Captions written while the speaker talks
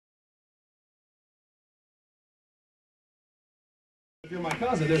You're my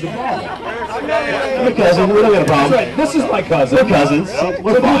cousin, there's a problem. I'm a cousin, we don't got a problem. That's right, this is my cousin. We're cousins.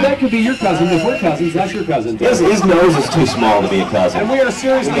 We're fine. That could be your cousin, if we're cousins, that's your cousin. His nose is too small to be a cousin. And we are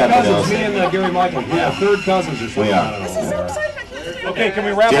seriously cousins, me and Gary Michael. Yeah, third cousins or something. We are. This is so exciting. Okay, can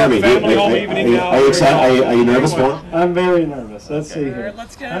we wrap Jeremy, up family home evening now? Are you excited? Are you nervous for him? I'm very nervous. Let's see here.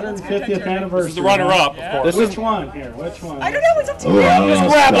 Let's go. 150th anniversary. This is the runner-up, of course. Which one here? Which one? I don't know. It's up to Oh, you. I don't know.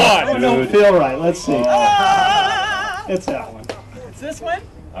 Grab Oh, one. don't feel right. Let's see. It's that one. It's this one.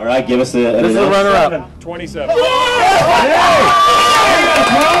 All right, give us the. This is the runner-up. 7. 27. Nice.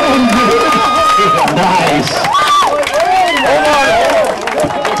 Hold on.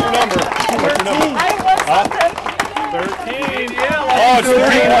 What's your number? What's your number? I was something. 13. Oh, it's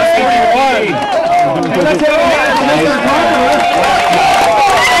 41. Nice work. Nice job.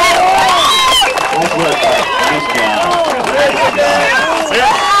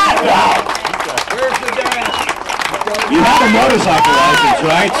 You have a motorcycle license,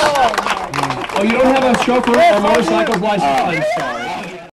 right? Oh, you don't have a chauffeur or motorcycle license? I'm sorry.